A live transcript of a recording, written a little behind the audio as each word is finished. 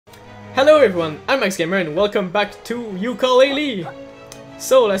Hello everyone, I'm Max Gamer and welcome back to Yooka Laylee!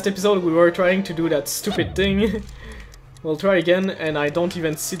 So last episode we were trying to do that stupid thing. We'll try again and I don't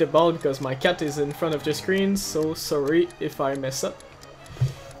even see the ball because my cat is in front of the screen, so sorry if I mess up.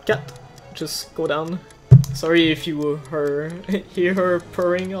 Cat, just go down. Sorry if you hear her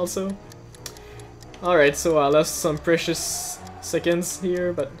purring also. Alright, so I lost some precious seconds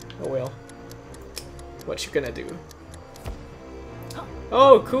here, but oh well. What you gonna do?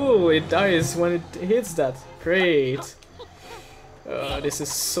 Oh cool, it dies when it hits that. Great. This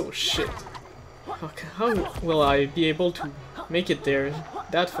is so shit. How will I be able to make it there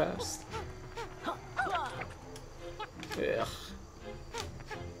that fast? Ugh.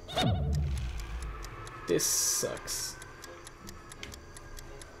 This sucks.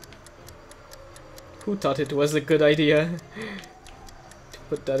 Who thought it was a good idea to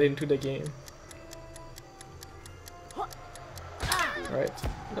put that into the game? Right.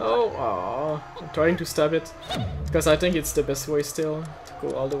 No! Aww. I'm trying to stab it. Because I think it's the best way still to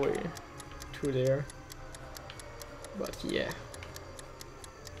go all the way through there. But yeah.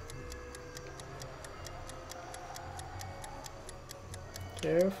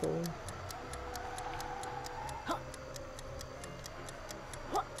 Careful.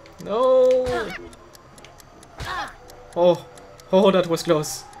 No! Oh! Oh, that was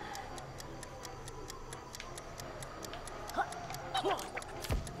close.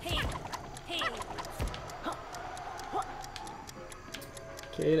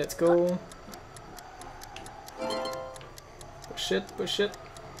 Okay, let's go. Push it, push it.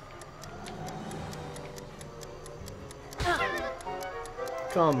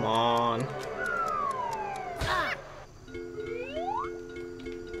 Come on.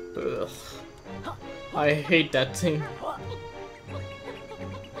 Ugh. I hate that thing.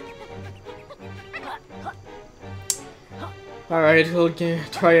 Alright, we'll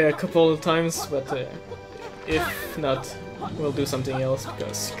try a couple of times, but if not, we'll do something else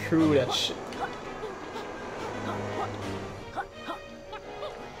because screw that shit.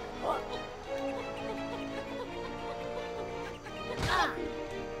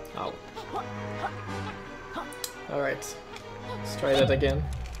 Ow. Alright, let's try that again.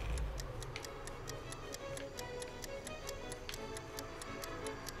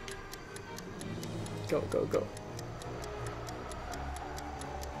 Go, go, go.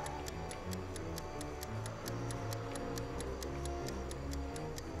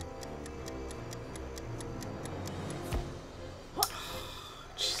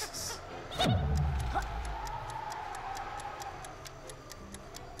 Jesus.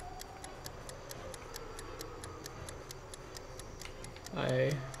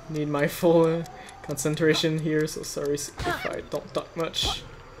 I need my full concentration here, so sorry if I don't talk much.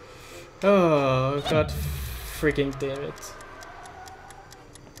 Oh, god freaking damn it.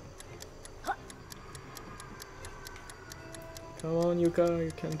 Come on, Yooka,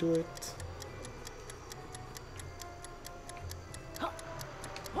 you can do it.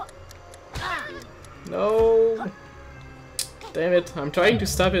 No! Damn it, I'm trying to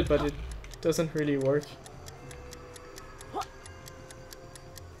stop it, but it doesn't really work.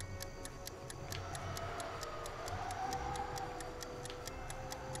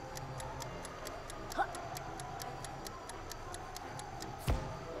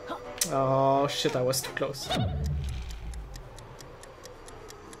 Oh shit, I was too close.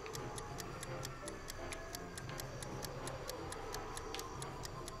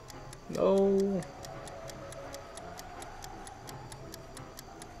 No.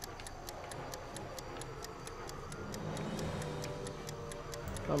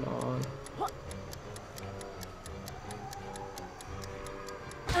 Come on.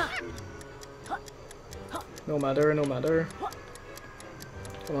 No matter, no matter.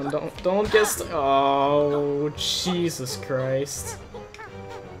 Come on, don't get oh, Jesus Christ.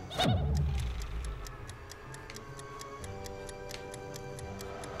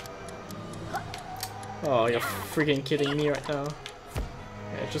 Oh, you're freaking kidding me right now.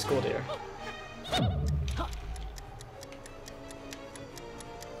 Yeah, just go there.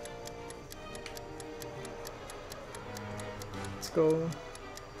 Let's go.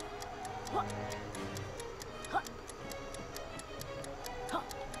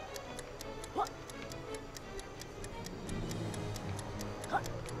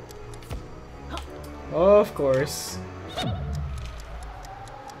 Of course.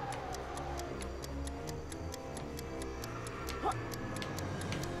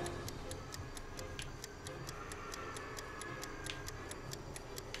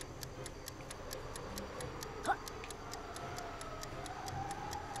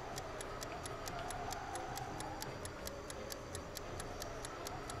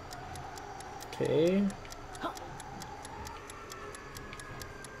 Okay.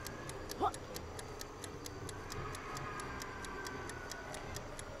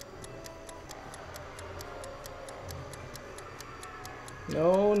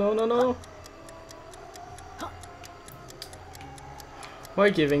 No, no, no, no. Why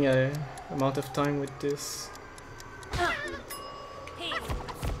giving a amount of time with this?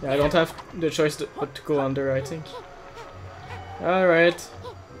 Yeah, I don't have the choice but to go under, I think. Alright.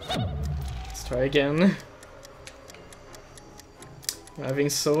 Let's try again. I'm having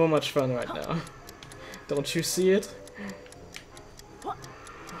so much fun right now. Don't you see it? Oh,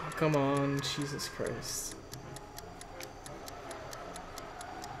 come on, Jesus Christ.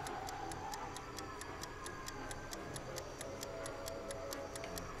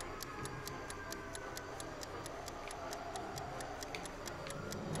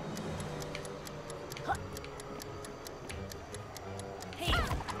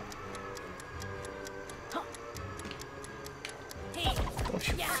 Don't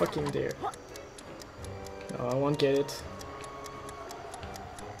you fucking dare. No, I won't get it.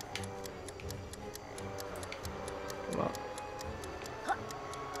 Come on.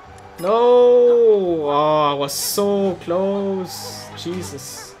 No! Oh, I was so close.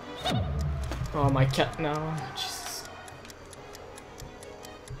 Jesus. Oh, my cat now. Jesus.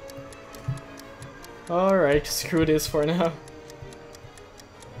 Alright, screw this for now.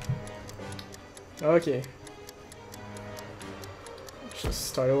 Okay. Just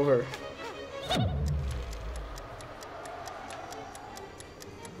start over.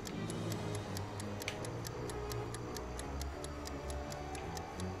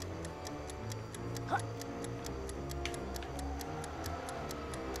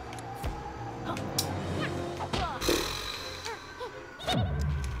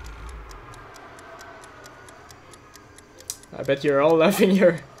 I bet you're all laughing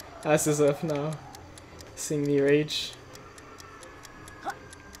your asses off now, seeing me rage.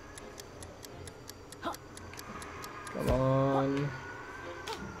 Come on.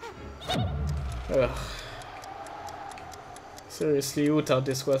 Ugh. Seriously, who thought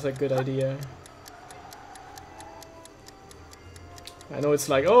this was a good idea? I know it's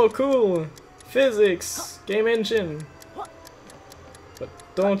like, oh cool, physics, game engine. But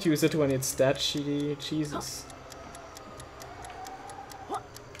don't use it when it's that shitty, Jesus.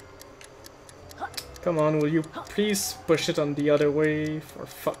 Come on, will you please push it on the other way, for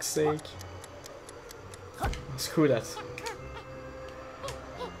fuck's sake? Screw that.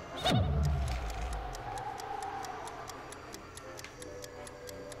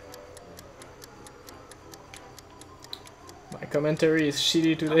 My commentary is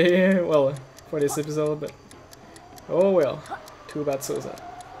shitty today, well, for this episode, but oh well, too bad so sad.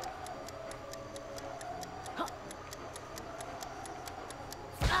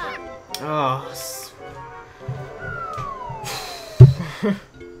 Ah.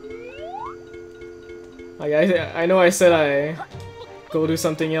 Like I know I said I go do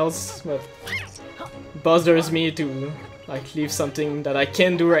something else, but it bothers me to like leave something that I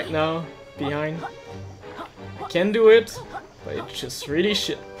can do right now behind. I can do it, but it's just really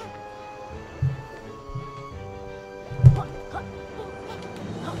shit.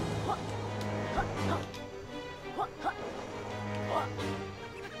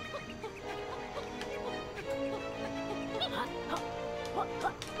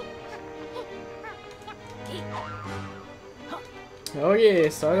 Oh yeah,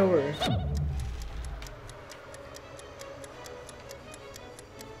 start over.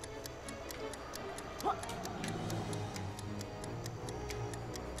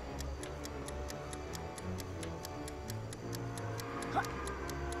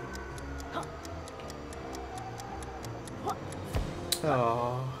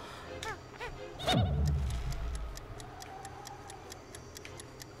 Oh.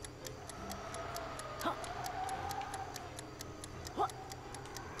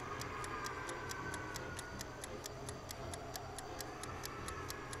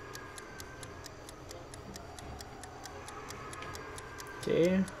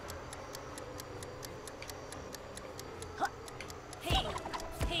 Okay.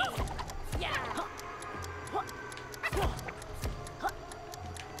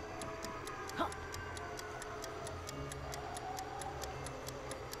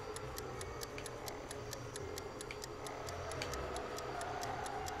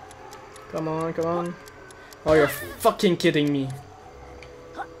 Come on, come on. Oh, you're fucking kidding me.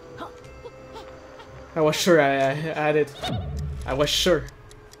 I was sure I had it. I was sure.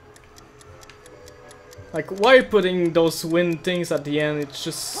 Like, why putting those wind things at the end? It's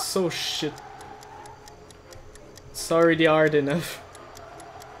just so shit. It's already hard enough.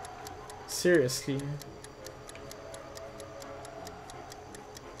 Seriously.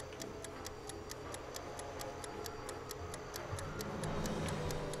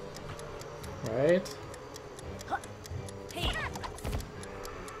 Right?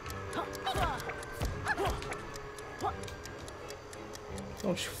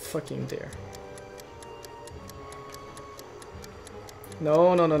 Don't you fucking dare.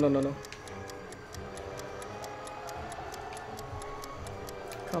 No, no, no, no, no, no.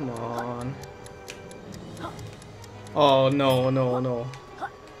 Come on. Oh, no, no, no.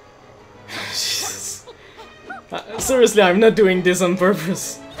 Jesus. Seriously, I'm not doing this on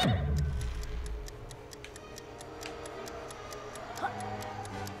purpose.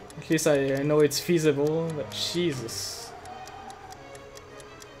 At least I know it's feasible, but Jesus.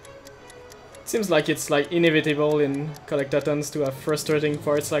 Seems like it's like inevitable in collectathons to have frustrating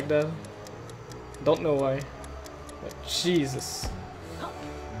parts like that. Don't know why, but Jesus.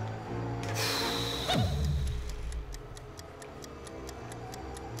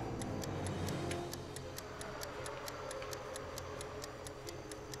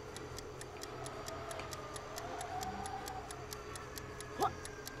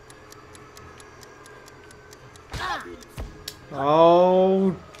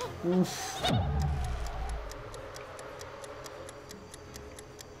 Oh, oof.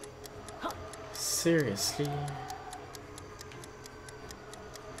 Seriously.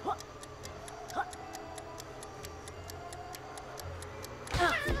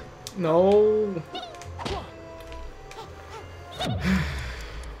 No.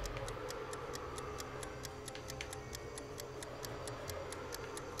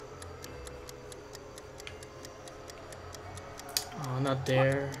 Oh, not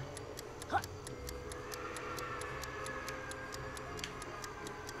there.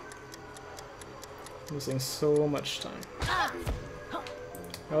 Losing so much time.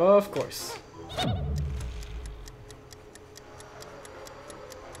 Of course.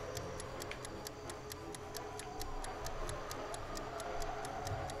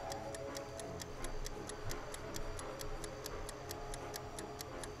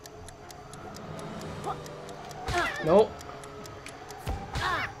 No.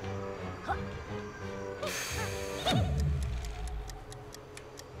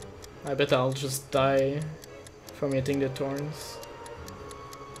 I bet I'll just die from hitting the thorns.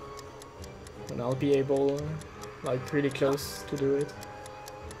 And I'll be able, like, really close to do it.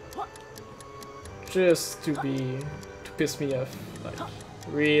 Just to piss me off, like,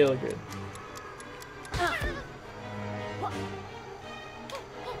 real good.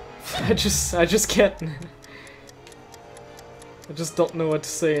 I just can't. I just don't know what to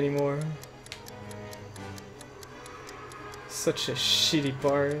say anymore. Such a shitty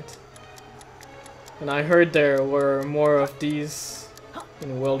part. And I heard there were more of these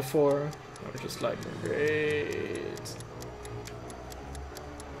in World 4. I was just like, great.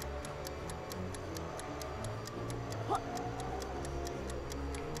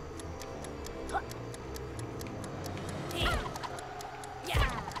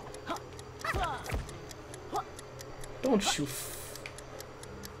 Don't you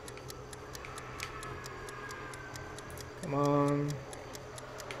come on.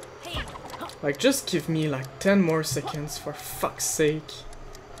 Like, just give me like 10 more seconds for fuck's sake.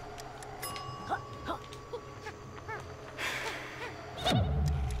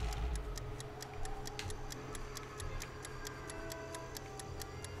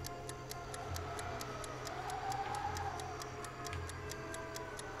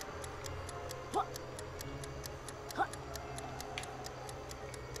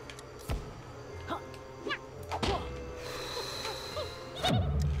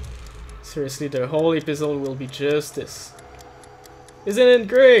 Seriously, the whole episode will be just this. Isn't it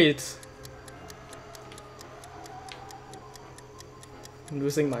great? I'm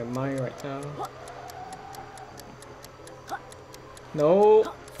losing my mind right now.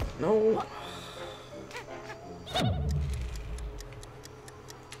 No. No.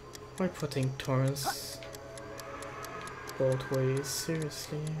 Why putting thorns both ways?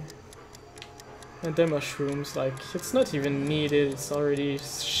 Seriously. And the mushrooms, like, it's not even needed, it's already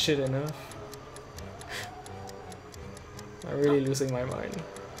shit enough. I'm really losing my mind.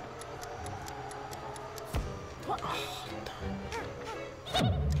 Oh,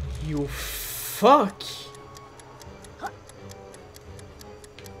 you fuck!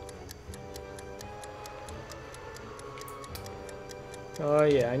 Oh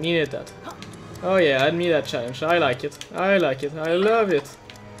yeah, I needed that. Oh yeah, add me that challenge. I like it. I like it. I love it.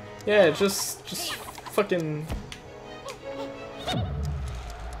 Yeah, just fucking...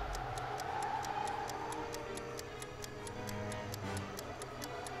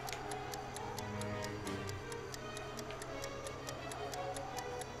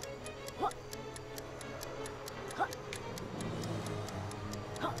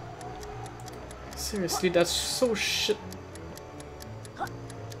 Seriously, that's so shit.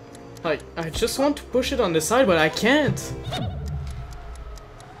 Like, I just want to push it on the side, but I can't.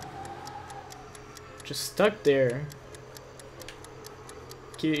 Just stuck there.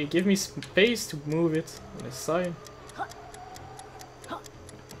 Give me space to move it on the side.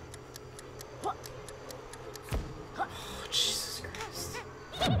 Oh, Jesus Christ.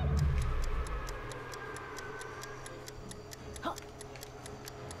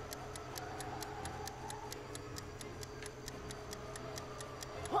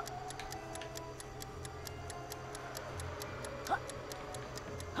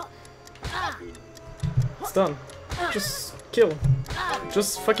 It's done. Just kill.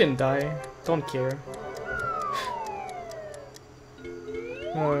 Just fucking die. Don't care.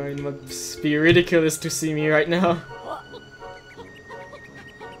 Oh, it must be ridiculous to see me right now.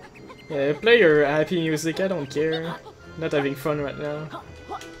 Yeah, play your happy music, I don't care. Not having fun right now.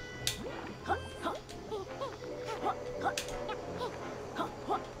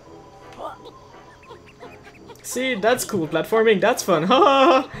 See, that's cool. Platforming, that's fun.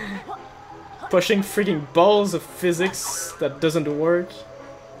 Haha! Pushing freaking balls of physics that doesn't work.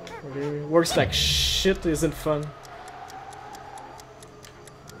 It works like shit, isn't fun.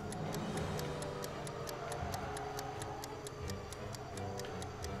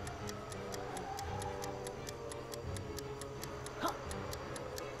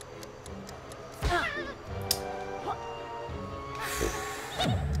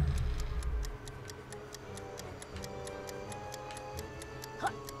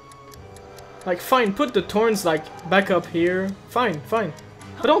 Like, fine, put the thorns, like, back up here. Fine, fine.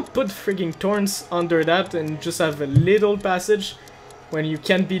 But don't put frigging thorns under that and just have a little passage when you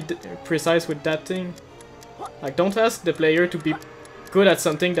can't be precise with that thing. Like, don't ask the player to be good at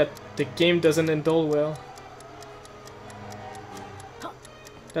something that the game doesn't handle well.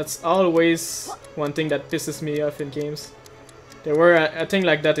 That's always one thing that pisses me off in games. There were a thing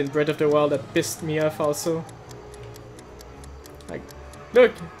like that in Breath of the Wild that pissed me off also. Like,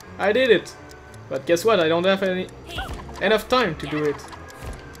 look, I did it! But guess what, I don't have enough time to do it.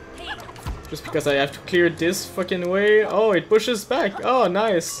 Just because I have to clear this fucking way. Oh, it pushes back. Oh,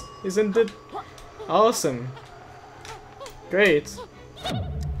 nice. Isn't it awesome? Great.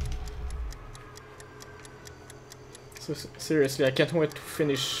 So seriously, I can't wait to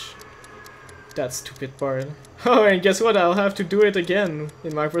finish that stupid part. Oh, and guess what, I'll have to do it again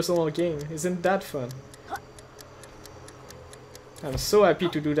in my personal game. Isn't that fun? I'm so happy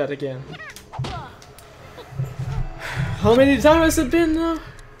to do that again. How many times has it been now?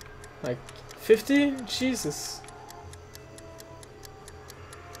 Like 50? Jesus.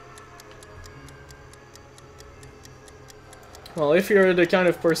 Well, if you're the kind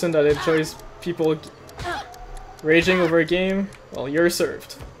of person that enjoys people raging over a game, well, you're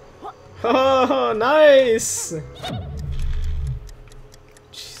served. Oh, nice!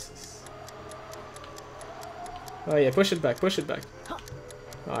 Jesus. Oh yeah, push it back, push it back. Oh,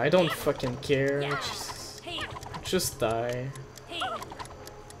 I don't fucking care. Jesus. Just die.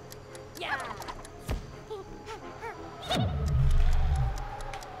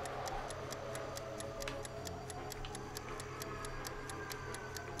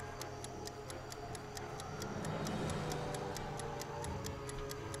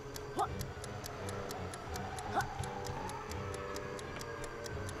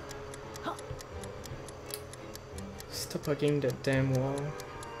 Stop hugging the damn wall.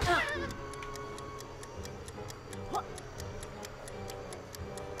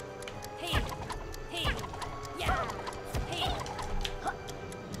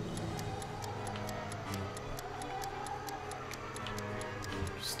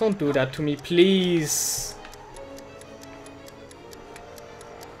 Just don't do that to me, please.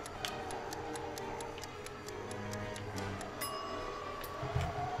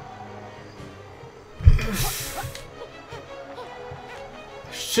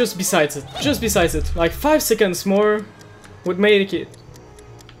 Just besides it. Just besides it. Like 5 seconds more would make it.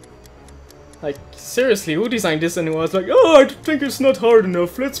 Like, seriously, who designed this and was like, oh, I think it's not hard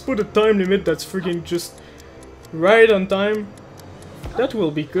enough. Let's put a time limit that's freaking just right on time. That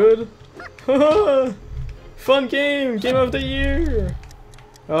will be good. Fun game! Game of the year!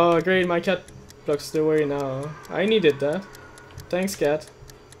 Oh, great, my cat blocks the way now. I needed that. Thanks, cat.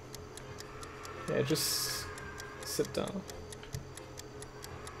 Yeah, just sit down.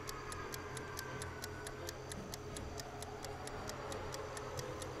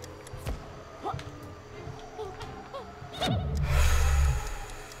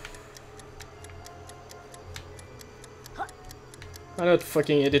 I'm not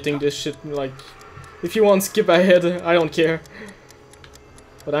fucking editing this shit, like, if you want skip ahead, I don't care.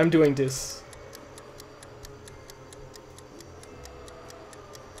 But I'm doing this.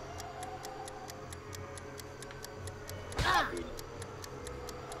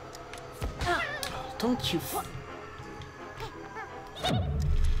 Don't you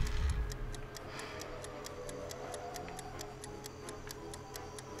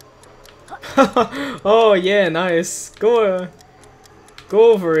Oh yeah, nice. Go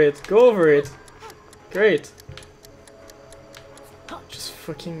over it. Go over it. Great. Just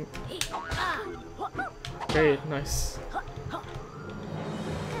fucking great, nice.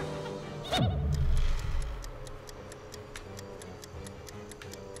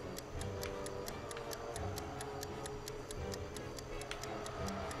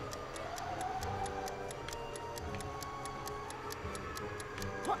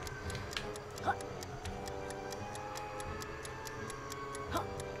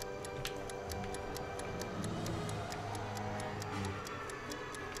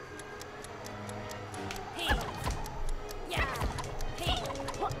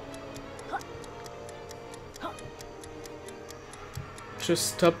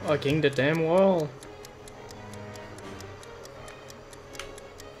 Just stop hugging the damn wall.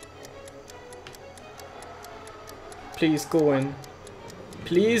 Please go in.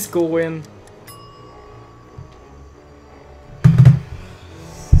 Please go in.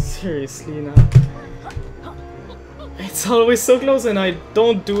 Seriously now. It's always so close and I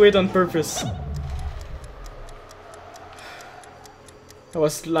don't do it on purpose. I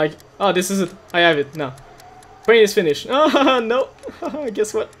was like, oh, this is it. I have it now. Brain is finished. Ah, no.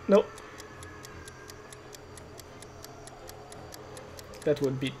 Guess what? No. That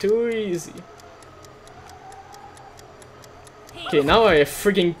would be too easy. Okay, now I have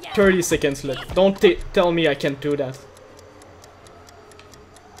freaking 30 seconds left. Don't tell me I can't do that.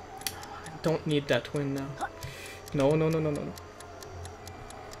 I don't need that win now. No, no, no, no, no, no.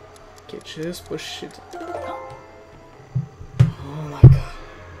 Okay, just push it. Oh my god.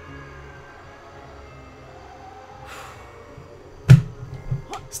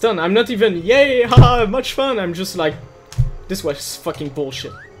 Stun, I'm not even, yay, haha, much fun, I'm just like, this was fucking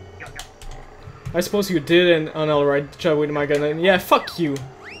bullshit. I suppose you did an alright job with my gun, and yeah, fuck you.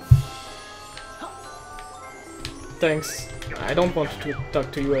 Thanks, I don't want to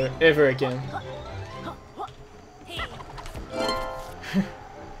talk to you ever again.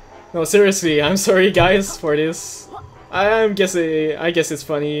 No, seriously, I'm sorry guys for this. I guess it's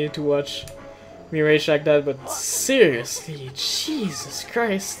funny to watch me rage like that, but seriously, Jesus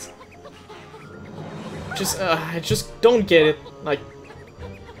Christ. I just don't get it. Like,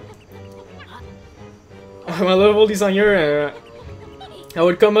 I'm a level designer and I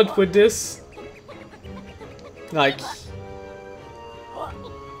would come up with this. Like,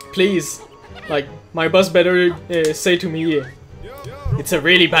 please, like, my boss better say to me, it's a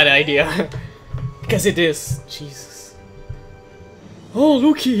really bad idea. Because it is. Jesus. Oh,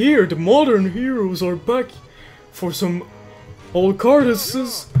 looky here, the modern heroes are back for some old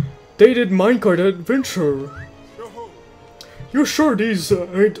Cardus's dated minecart adventure. You sure these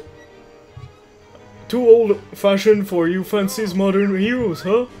ain't too old-fashioned for you fancies modern heroes,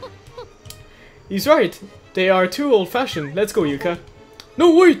 huh? He's right, they are too old-fashioned. Let's go, Yooka.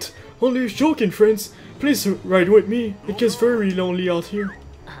 No, wait! Only joking, friends. Please ride with me. It gets very lonely out here.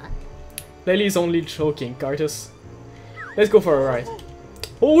 Laylee's only joking, Cardus. Let's go for a ride.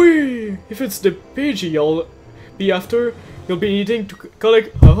 Oh wee! If it's the page you'll be after, you'll be needing to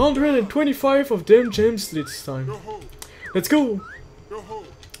collect 125 of them gems this time. Let's go!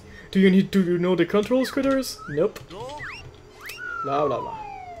 Do you need to know the controls, critters? Nope. Blah blah blah.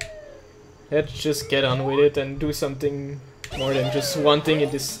 Let's just get on with it and do something more than just one thing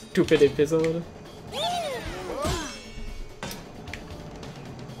in this stupid episode.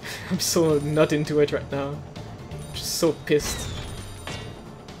 I'm so not into it right now. I'm just so pissed.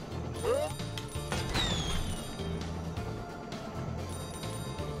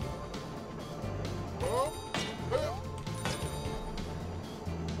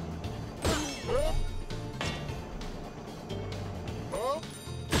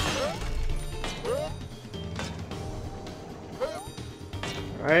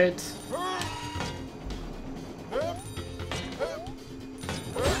 Right.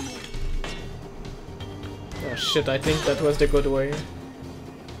 Oh shit, I think that was the good way.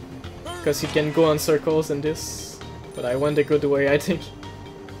 Because you can go on circles in this. But I went the good way, I think.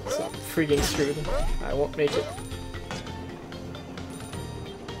 So I'm freaking screwed. I won't make it.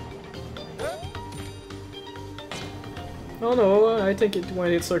 Oh no, I think it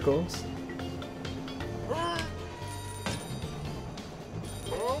went in circles.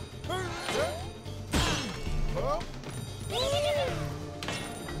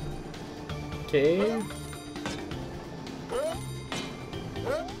 Okay.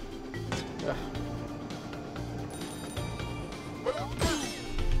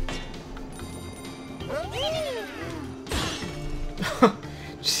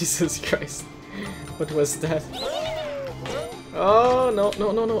 Jesus Christ. What was that? Oh, no,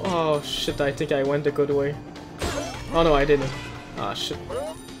 no, no, no. Oh, shit, I think I went the good way. Oh, no, I didn't. Ah, shit.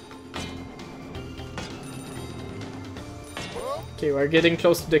 Okay, we're getting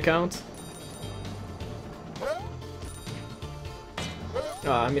close to the count.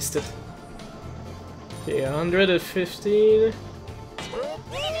 Ah, I missed it. Okay, 115.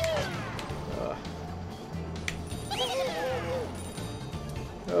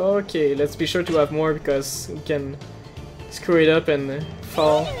 Okay, let's be sure to have more because we can screw it up and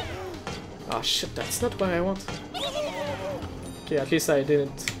fall. Ah, shit, that's not what I want. Okay, at least I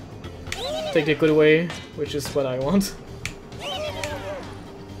didn't take the good way, which is what I want.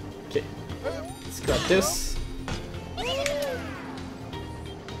 Okay, let's grab this.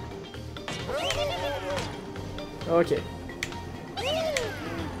 Okay.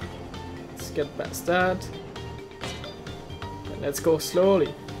 Let's get past that. And let's go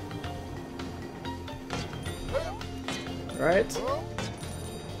slowly. Right.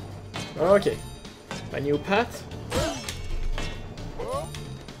 Okay. A new path.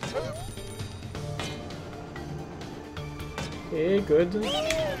 Okay, good.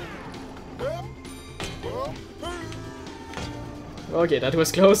 Okay, that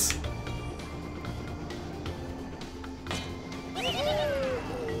was close.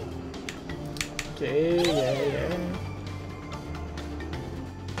 Okay, yeah.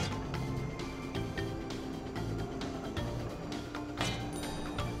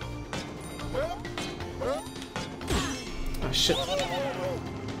 Oh shit.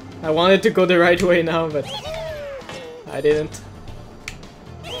 I wanted to go the right way now, but I didn't.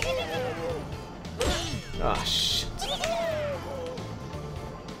 Ah, shit.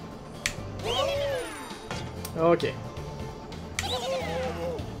 Okay.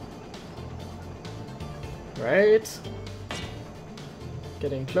 Right.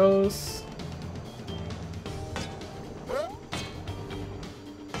 Getting close.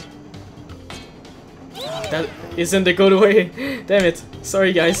 That isn't the good way. Damn it.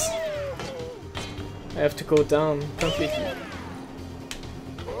 Sorry, guys. I have to go down completely.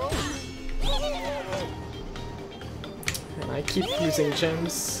 And I keep losing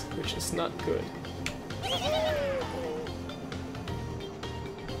gems, which is not good.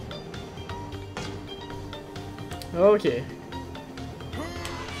 Okay.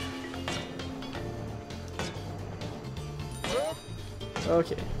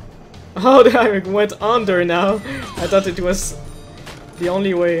 Okay. Oh, I went under now. I thought it was the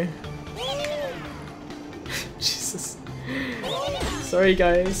only way. Jesus. Sorry,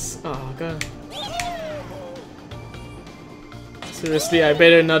 guys. Oh, God. Seriously, I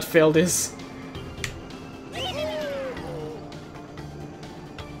better not fail this.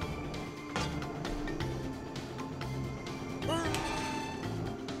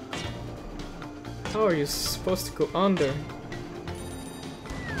 How are you supposed to go under?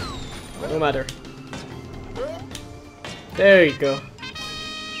 No matter. There you go.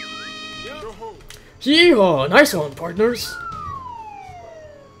 Yeehaw! Nice one, partners!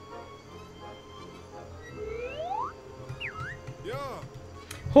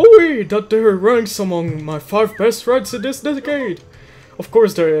 Holy, that there ranks among my 5 best rides in this decade! Of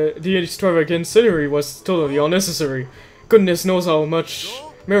course, the extravagant scenery was totally unnecessary. Goodness knows how much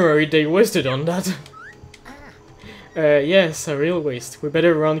memory they wasted on that. Yes, a real waste. We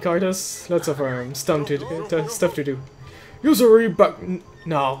better run, Cartus. Lots of stuff to do. Usually back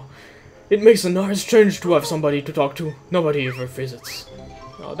now. It makes a nice change to have somebody to talk to. Nobody ever visits.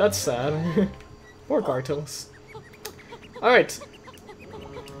 Oh, that's sad. Poor Cartels. Alright.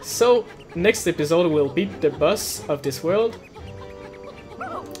 So, next episode we'll beat the boss of this world.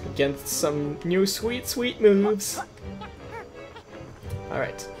 Against some new sweet moves.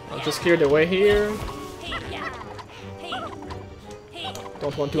 Alright. I'll just clear the way here.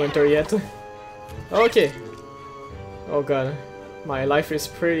 Don't want to enter yet. Okay. Oh god. My life is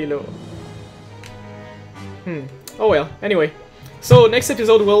pretty low. Oh well. Anyway. So next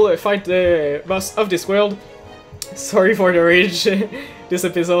episode we'll fight the boss of this world. Sorry for the rage this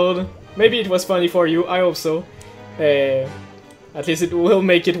episode. Maybe it was funny for you. I hope so. At least it will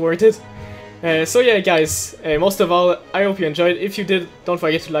make it worth it. So yeah, guys. Most of all, I hope you enjoyed. If you did, don't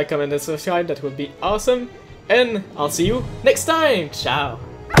forget to like, comment, and subscribe. That would be awesome. And I'll see you next time. Ciao.